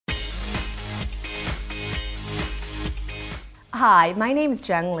Hi, my name is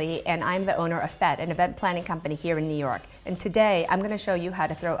Jung Lee and I'm the owner of FED, an event planning company here in New York. And today I'm going to show you how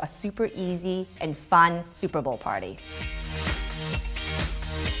to throw a super easy and fun Super Bowl party.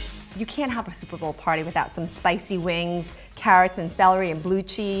 You can't have a Super Bowl party without some spicy wings, carrots and celery and blue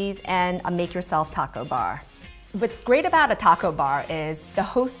cheese, and a make-yourself taco bar. What's great about a taco bar is the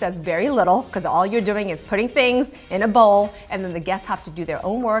host does very little because all you're doing is putting things in a bowl, and then the guests have to do their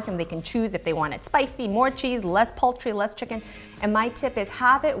own work and they can choose if they want it spicy, more cheese, less poultry, less chicken. And my tip is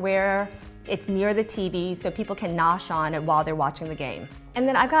have it where it's near the TV so people can nosh on it while they're watching the game. And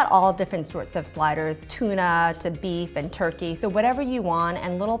then I've got all different sorts of sliders, tuna to beef and turkey, so whatever you want,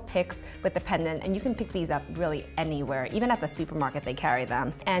 and little picks with the pendant, and you can pick these up really anywhere, even at the supermarket they carry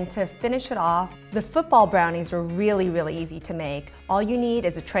them. And to finish it off, the football brownies are really easy to make. All you need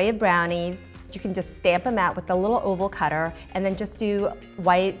is a tray of brownies. You can just stamp them out with a little oval cutter, and then just do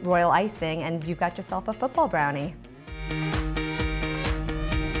white royal icing, and you've got yourself a football brownie.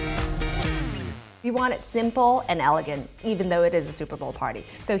 You want it simple and elegant, even though it is a Super Bowl party.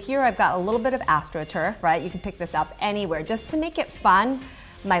 So here I've got a little bit of AstroTurf, right? You can pick this up anywhere. Just to make it fun,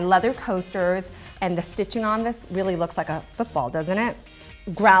 my leather coasters and the stitching on this really looks like a football, doesn't it?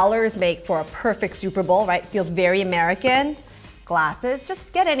 Growlers make for a perfect Super Bowl, right? Feels very American. Glasses,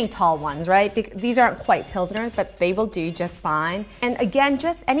 just get any tall ones, right? These aren't quite Pilsner, but they will do just fine. And again,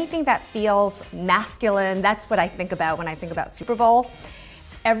 just anything that feels masculine, that's what I think about when I think about Super Bowl.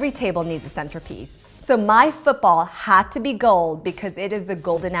 Every table needs a centerpiece. So my football had to be gold because it is the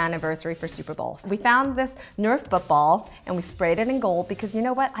golden anniversary for Super Bowl. We found this Nerf football and we sprayed it in gold because you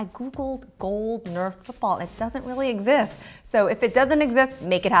know what? I Googled gold Nerf football. It doesn't really exist. So if it doesn't exist,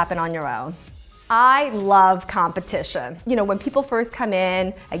 make it happen on your own. I love competition. You know, when people first come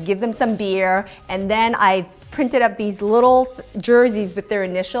in, I give them some beer, and then I printed up these little jerseys with their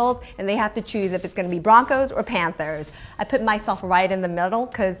initials, and they have to choose if it's gonna be Broncos or Panthers. I put myself right in the middle,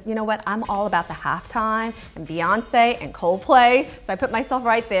 because you know what, I'm all about the halftime, and Beyonce, and Coldplay, so I put myself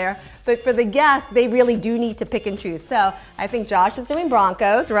right there. But for the guests, they really do need to pick and choose. So I think Josh is doing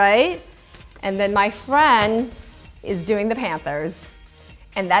Broncos, right? And then my friend is doing the Panthers.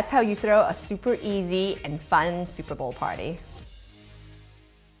 And that's how you throw a super easy and fun Super Bowl party.